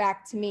drawing them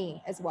back to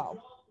me as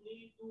well.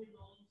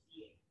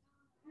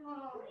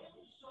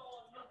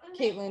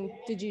 Caitlin,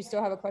 did you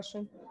still have a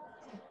question?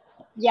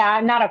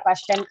 Yeah, not a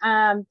question.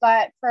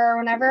 But for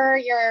whenever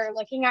you're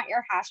looking at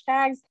your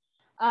hashtags,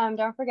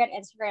 don't forget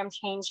Instagram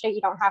changed it.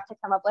 You don't have to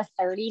come up with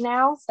 30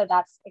 now. So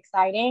that's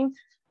exciting.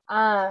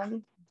 But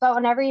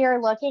whenever you're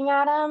looking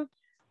at them,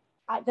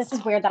 this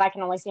is weird that I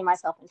can only see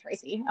myself and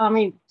Tracee. Let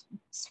me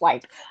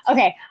swipe.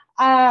 Okay.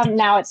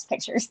 Now it's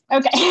pictures.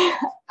 Okay.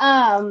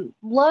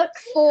 Look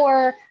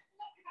for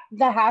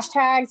the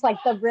hashtags, like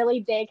the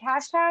really big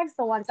hashtags,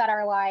 the ones that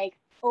are like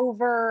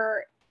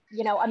over,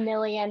 you know, 1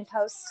 million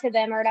posts to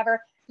them or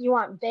whatever. You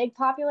want big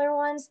popular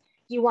ones.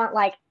 You want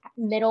like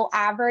middle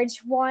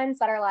average ones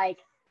that are like,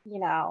 you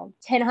know,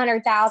 10,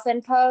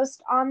 100,000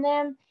 posts on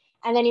them.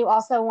 And then you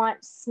also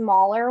want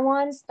smaller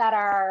ones that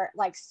are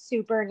like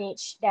super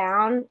niche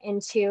down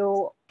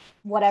into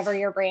whatever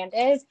your brand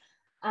is.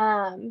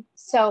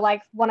 So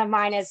like one of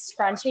mine is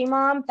Scrunchy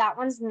Mom. That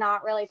one's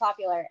not really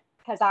popular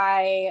because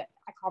I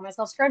call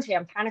myself Scrunchy.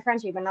 I'm kind of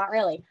crunchy, but not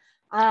really.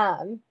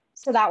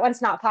 So that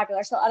one's not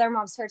popular. So other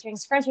moms searching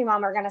Scrunchy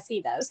Mom are going to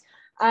see those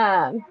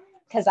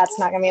because that's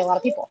not going to be a lot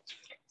of people.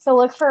 So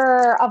look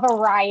for a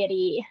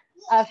variety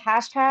of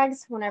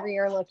hashtags whenever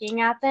you're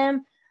looking at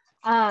them.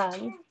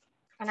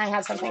 And I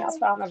had something else,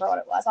 but I don't remember what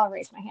it was. I'll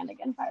raise my hand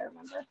again if I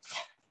remember.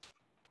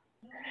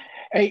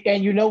 Hey,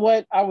 and you know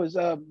what? I was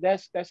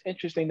that's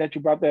interesting that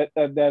you brought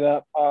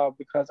that up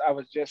because I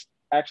was just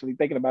actually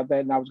thinking about that,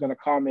 and I was going to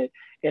comment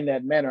in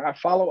that manner. I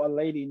follow a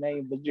lady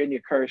named Virginia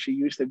Kerr. She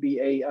used to be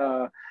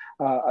a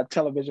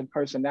television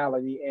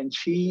personality, and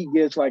she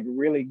gives like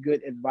really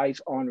good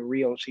advice on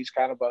Reels. She's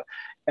kind of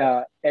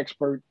a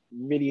expert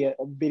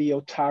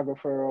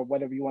videographer or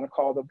whatever you want to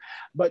call them.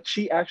 But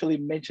she actually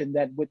mentioned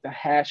that with the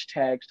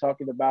hashtags,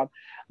 talking about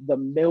the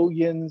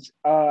millions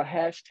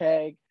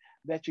hashtag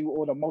that you,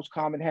 or the most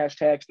common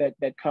hashtags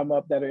that come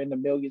up that are in the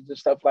millions and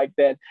stuff like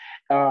that.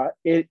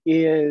 It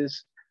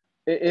is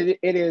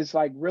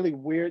like really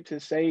weird to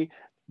say,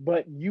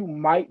 but you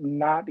might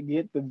not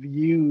get the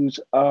views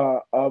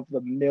of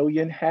the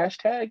million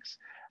hashtags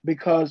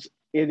because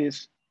it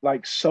is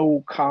like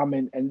so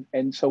common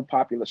and so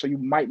popular. So you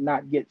might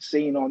not get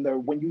seen on there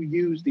when you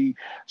use the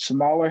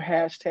smaller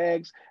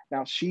hashtags.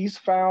 Now she's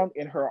found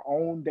in her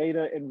own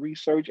data and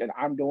research, and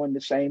I'm doing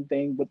the same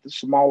thing with the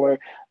smaller,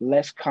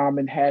 less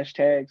common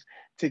hashtags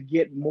to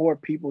get more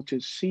people to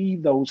see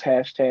those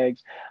hashtags.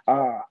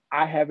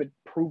 I haven't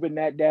proven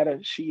that data,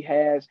 she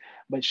has,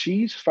 but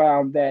she's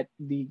found that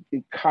the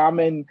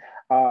common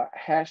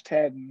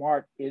hashtag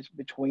mark is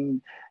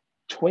between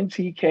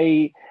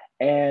 20K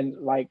and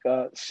like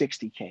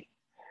 60K,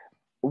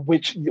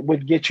 which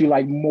would get you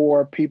like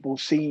more people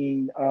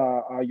seeing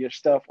your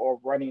stuff or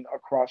running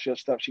across your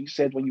stuff. She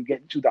said when you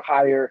get into the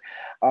higher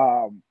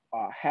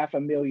half a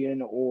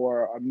million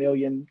or a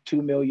million,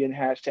 2 million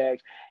hashtags,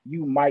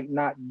 you might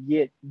not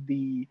get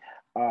the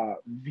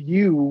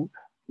view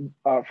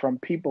from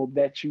people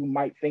that you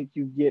might think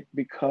you get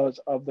because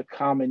of the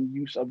common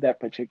use of that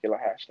particular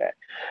hashtag.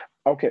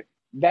 Okay,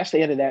 that's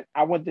the end of that.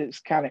 I want to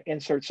kind of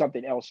insert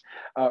something else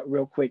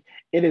real quick.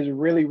 It is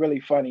really, really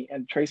funny.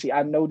 And Tracee,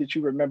 I know that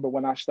you remember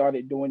when I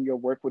started doing your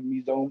work with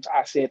me Zooms,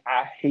 I said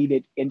I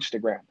hated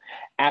Instagram,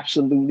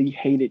 absolutely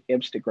hated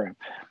Instagram.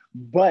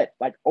 But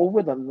like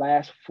over the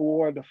last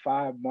 4 to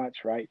 5 months,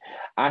 right,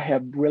 I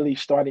have really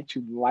started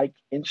to like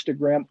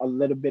Instagram a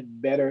little bit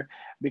better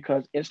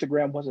because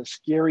Instagram was a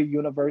scary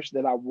universe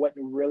that I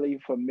wasn't really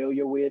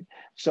familiar with.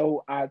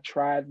 So I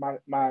tried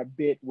my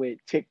bit with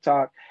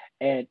TikTok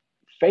and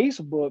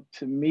Facebook.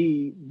 To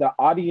me, the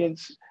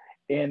audience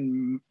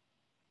in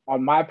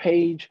on my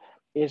page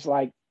is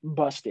like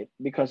busted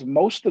because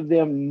most of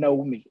them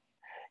know me.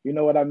 You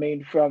know what I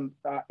mean? From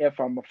if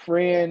I'm a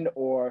friend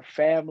or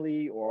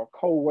family or a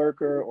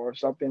coworker or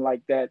something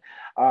like that,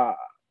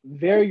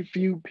 very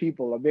few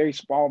people, a very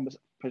small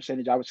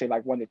percentage, I would say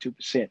like 1 to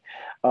 2%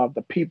 of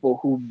the people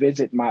who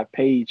visit my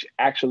page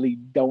actually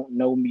don't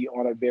know me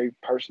on a very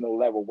personal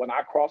level. When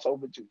I cross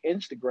over to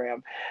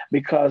Instagram,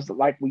 because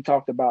like we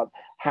talked about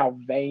how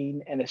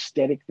vain and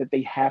aesthetic that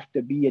they have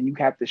to be, and you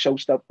have to show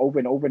stuff over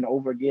and over and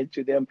over again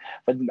to them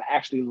for them to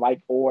actually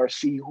like or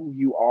see who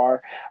you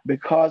are.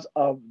 Because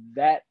of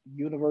that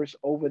universe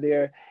over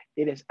there,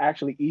 it is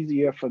actually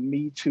easier for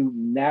me to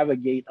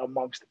navigate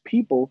amongst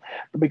people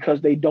because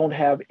they don't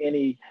have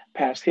any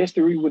past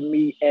history with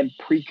me and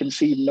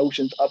preconceived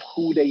notions of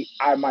who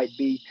I might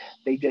be.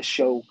 They just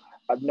know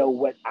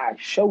what I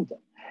show them.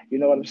 You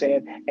know what I'm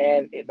saying?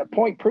 And the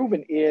point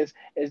proven is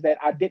that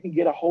I didn't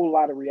get a whole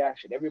lot of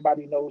reaction.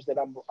 Everybody knows that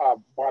I'm a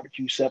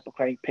barbecue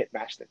self-proclaimed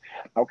pitmaster.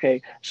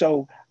 Okay,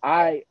 so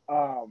I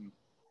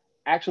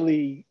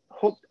actually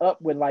hooked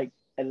up with like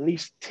at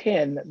least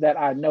 10 that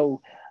I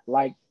know,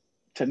 like,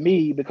 to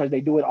me, because they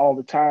do it all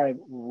the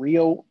time,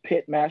 real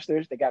pit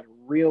masters. They got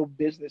real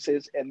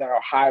businesses and they're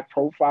high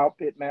profile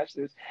pit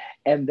masters,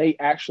 and they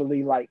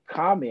actually like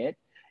comment,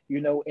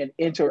 and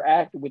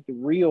interact with the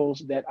reels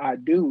that I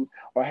do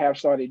or have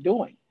started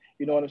doing.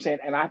 You know what I'm saying?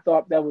 And I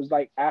thought that was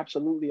like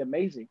absolutely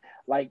amazing.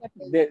 Like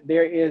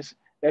there's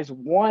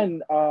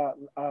one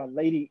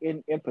lady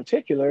in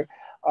particular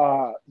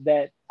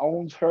that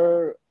owns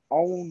her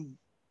own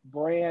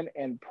brand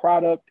and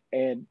product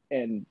and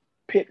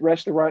pit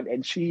restaurant,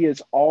 and she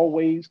is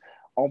always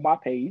on my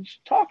page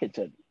talking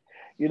to me.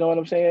 You know what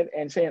I'm saying?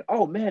 And saying,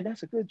 "Oh man,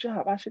 that's a good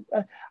job.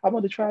 I'm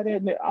going to try that."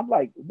 And I'm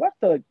like, "What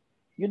the?"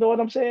 You know what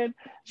I'm saying?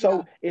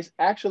 So it's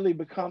actually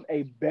become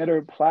a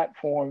better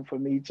platform for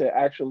me to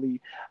actually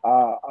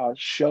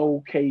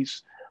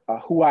showcase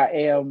who I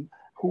am,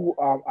 who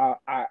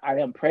I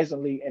am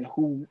presently, and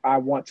who I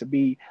want to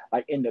be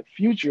like in the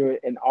future,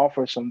 and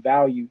offer some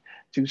value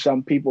to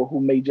some people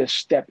who may just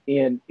step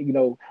in,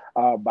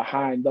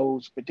 behind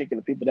those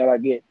particular people that I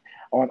get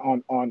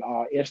on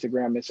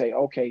Instagram and say,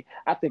 okay,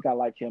 I think I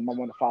like him. I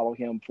want to follow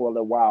him for a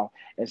little while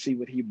and see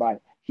what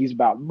he's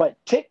about. But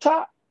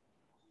TikTok,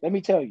 let me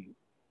tell you,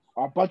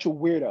 are a bunch of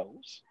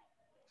weirdos.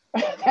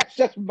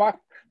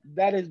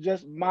 That is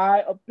just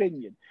my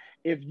opinion.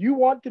 If you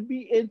want to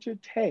be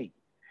entertained,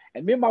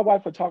 and me and my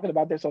wife were talking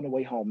about this on the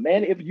way home,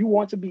 man, if you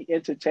want to be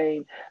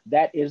entertained,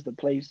 that is the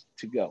place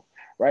to go,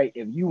 right?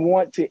 If you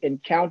want to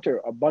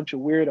encounter a bunch of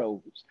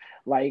weirdos,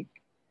 like,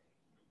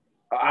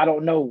 I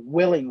don't know,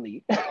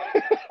 willingly,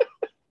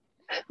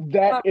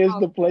 that is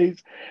the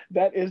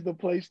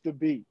place to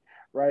be,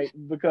 right?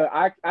 Because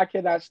I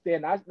cannot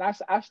stand,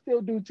 I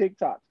still do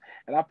TikToks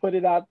and I put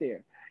it out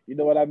there. You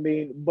know what I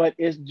mean? But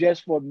it's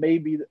just for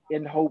maybe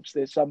in hopes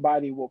that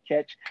somebody will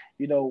catch,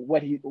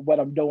 what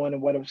I'm doing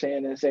and what I'm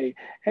saying and say,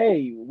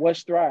 hey,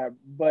 what's Thrive?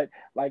 But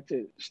like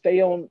to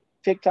stay on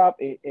TikTok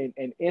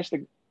and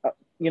Insta,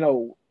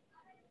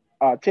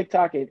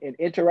 TikTok and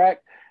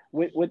interact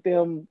with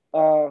them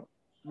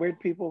weird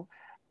people,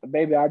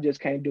 baby, I just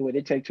can't do it.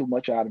 It takes too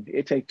much out of me.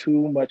 It takes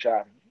too much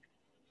out of me.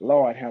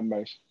 Lord have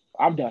mercy.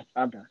 I'm done.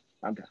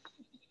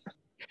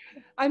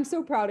 I'm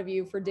so proud of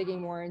you for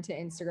digging more into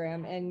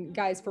Instagram. And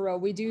guys, for real,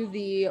 we do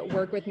the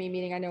Work With Me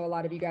meeting. I know a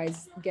lot of you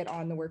guys get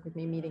on the Work With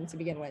Me meeting to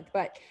begin with,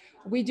 but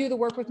we do the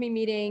Work With Me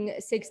meeting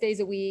 6 days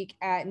a week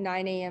at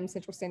 9 a.m.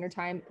 Central Standard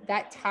Time.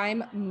 That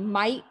time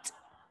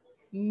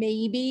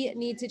maybe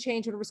need to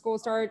change whenever school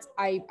starts.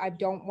 I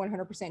don't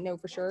 100% know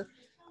for sure.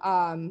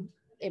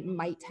 It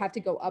might have to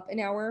go up an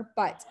hour,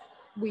 but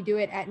we do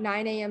it at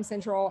 9 a.m.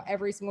 Central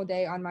every single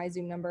day on my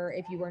Zoom number.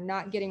 If you are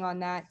not getting on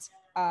that,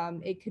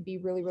 it could be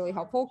really, really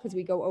helpful because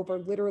we go over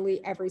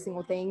literally every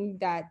single thing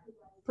that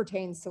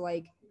pertains to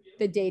like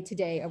the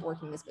day-to-day of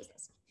working this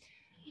business.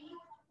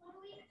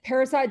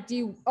 Parasite,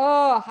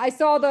 I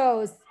saw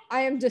those.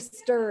 I am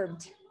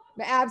disturbed.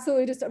 I'm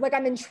absolutely disturbed. Like,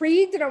 I'm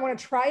intrigued and I want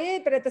to try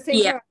it, but at the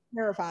same time, I'm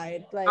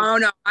terrified. Like, oh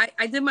no,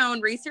 I did my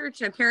own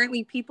research, and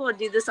apparently people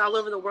do this all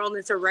over the world and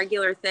it's a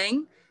regular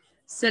thing.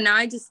 So now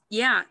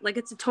like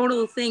it's a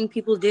total thing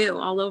people do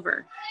all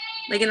over.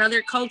 Like in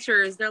other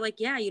cultures, they're like,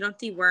 yeah, you don't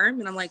deworm.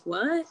 And I'm like,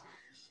 what?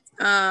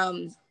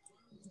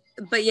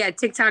 But yeah,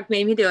 TikTok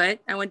made me do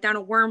it. I went down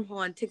a wormhole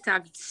on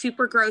TikTok,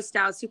 super grossed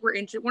out, super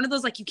interested. One of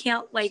those like you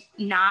can't like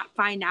not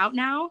find out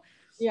now.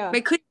 Yeah. But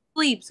I couldn't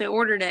sleep, so I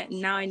ordered it,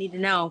 and now I need to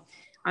know.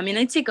 I mean,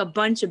 I take a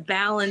bunch of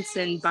balance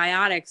and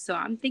biotics, so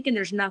I'm thinking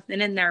there's nothing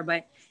in there.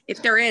 But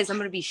if there is, I'm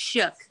gonna be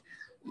shook.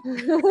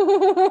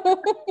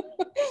 I'm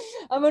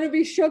gonna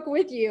be shook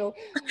with you.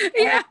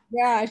 Yeah.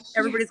 Yeah.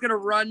 Everybody's gonna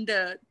run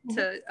to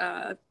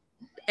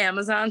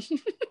Amazon.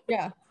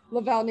 Yeah.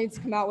 Lavelle needs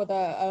to come out with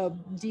a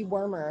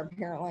dewormer,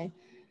 apparently.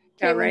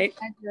 Yeah, Caitlin, right.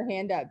 you had your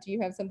hand up. Do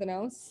you have something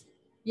else?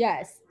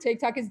 Yes,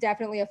 TikTok is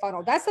definitely a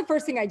funnel. That's the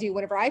first thing I do.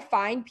 Whenever I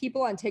find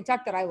people on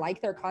TikTok that I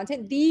like their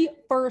content, the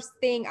first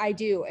thing I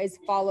do is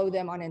follow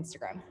them on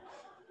Instagram.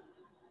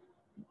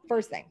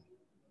 First thing.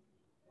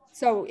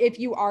 So if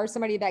you are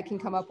somebody that can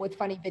come up with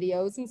funny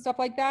videos and stuff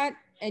like that,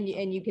 and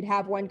you could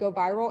have one go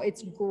viral,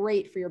 it's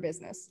great for your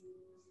business.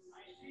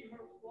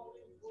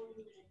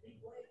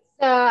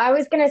 So I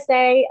was gonna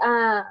say,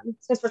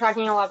 since we're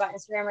talking a lot about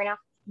Instagram right now,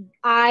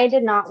 I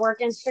did not work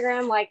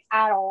Instagram like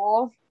at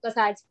all,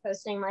 besides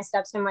posting my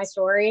steps in my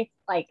story.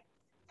 Like,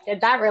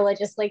 did that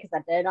religiously because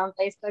I did on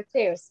Facebook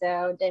too.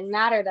 So it didn't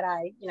matter that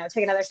I,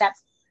 took another step.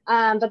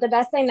 But the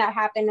best thing that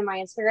happened to my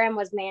Instagram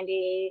was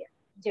Mandy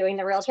doing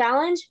the Reel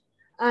Challenge.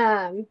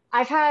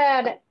 I've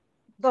had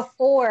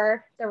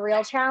before the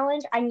Reel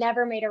Challenge, I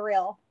never made a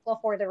reel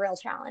before the Reel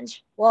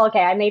Challenge. Well,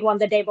 okay, I made one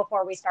the day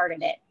before we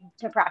started it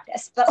to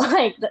practice, but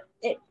like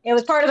it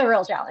was part of the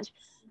Reel Challenge.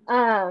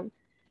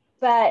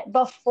 But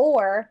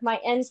before my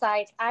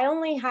insights, I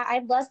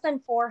had less than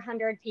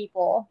 400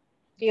 people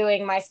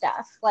viewing my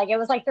stuff. Like it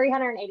was like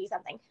 380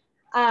 something.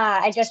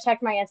 I just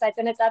checked my insights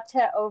and it's up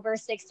to over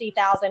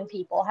 60,000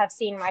 people have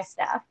seen my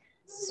stuff.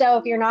 So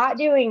if you're not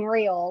doing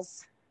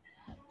reels,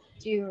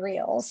 do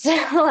reels.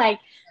 Like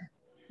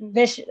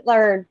this,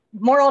 or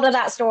moral to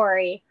that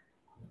story,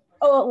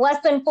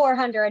 less than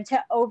 400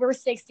 to over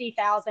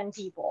 60,000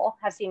 people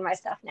have seen my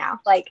stuff now.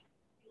 Like,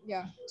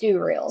 yeah,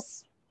 do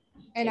reels.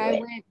 And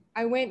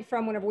I went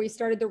from whenever we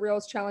started the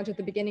Reels Challenge at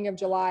the beginning of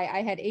July,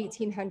 I had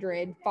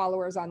 1,800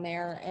 followers on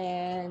there,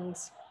 and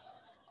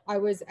I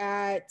was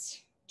at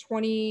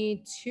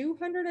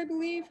 2,200, I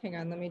believe. Hang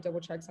on, let me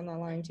double check so I'm not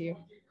lying to you.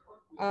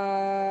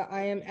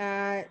 I am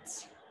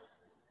at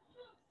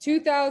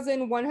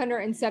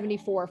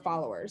 2,174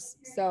 followers.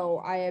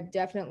 So I have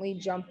definitely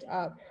jumped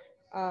up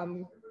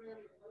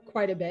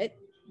quite a bit,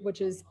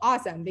 which is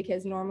awesome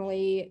because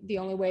normally the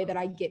only way that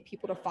I get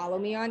people to follow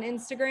me on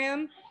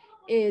Instagram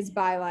is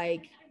by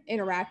like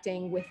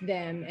interacting with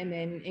them and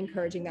then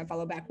encouraging that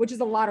follow back, which is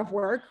a lot of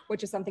work,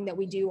 which is something that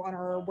we do on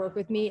our Work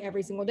With Me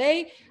every single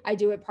day. I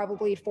do it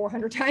probably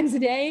 400 times a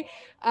day.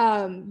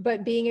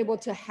 But being able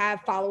to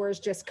have followers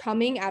just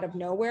coming out of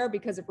nowhere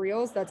because of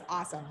Reels, that's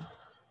awesome.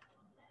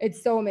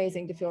 It's so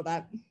amazing to feel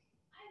that.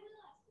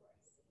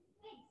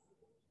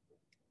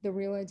 The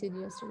reel I did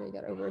yesterday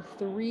got over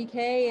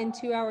 3K in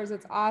 2 hours.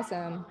 That's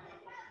awesome.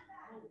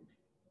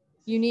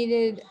 You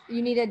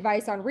need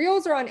advice on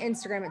Reels or on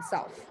Instagram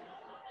itself?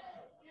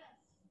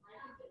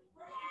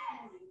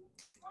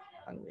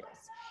 On Reels.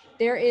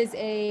 There is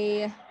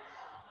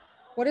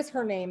what is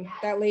her name?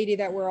 That lady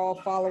that we're all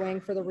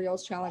following for the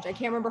Reels Challenge. I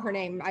can't remember her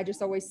name. I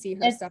just always see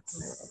her stuff.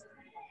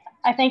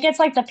 I think it's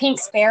like the Pink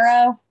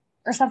Sparrow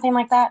or something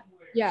like that.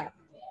 Yeah.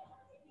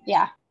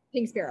 Yeah.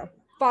 Pink Sparrow.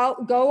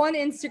 Go on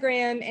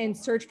Instagram and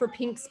search for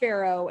Pink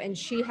Sparrow, and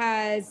she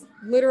has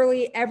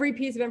literally every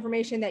piece of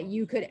information that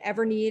you could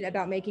ever need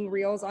about making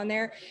reels on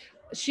there.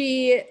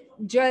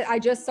 I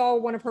just saw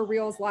one of her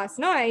reels last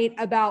night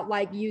about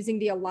like using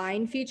the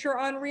align feature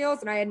on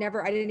reels, and I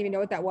didn't even know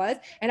what that was,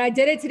 and I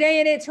did it today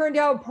and it turned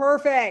out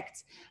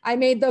perfect. I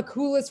made the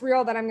coolest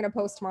reel that I'm going to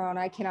post tomorrow, and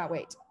I cannot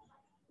wait.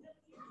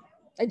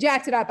 I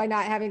jacked it up by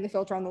not having the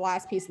filter on the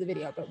last piece of the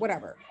video, but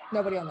whatever,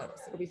 nobody will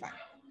notice. It'll be fine.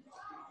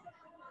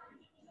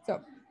 So,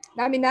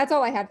 I mean, that's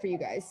all I had for you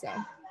guys. So, her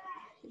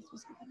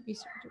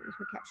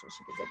caption,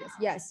 I guess.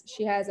 Yes,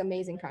 she has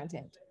amazing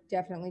content.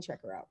 Definitely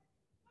check her out.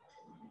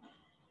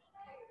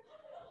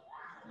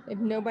 If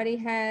nobody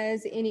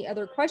has any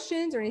other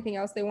questions or anything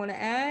else they want to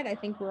add, I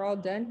think we're all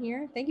done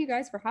here. Thank you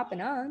guys for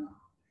hopping on.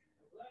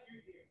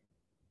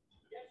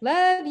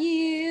 Love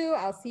you.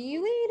 I'll see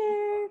you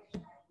later.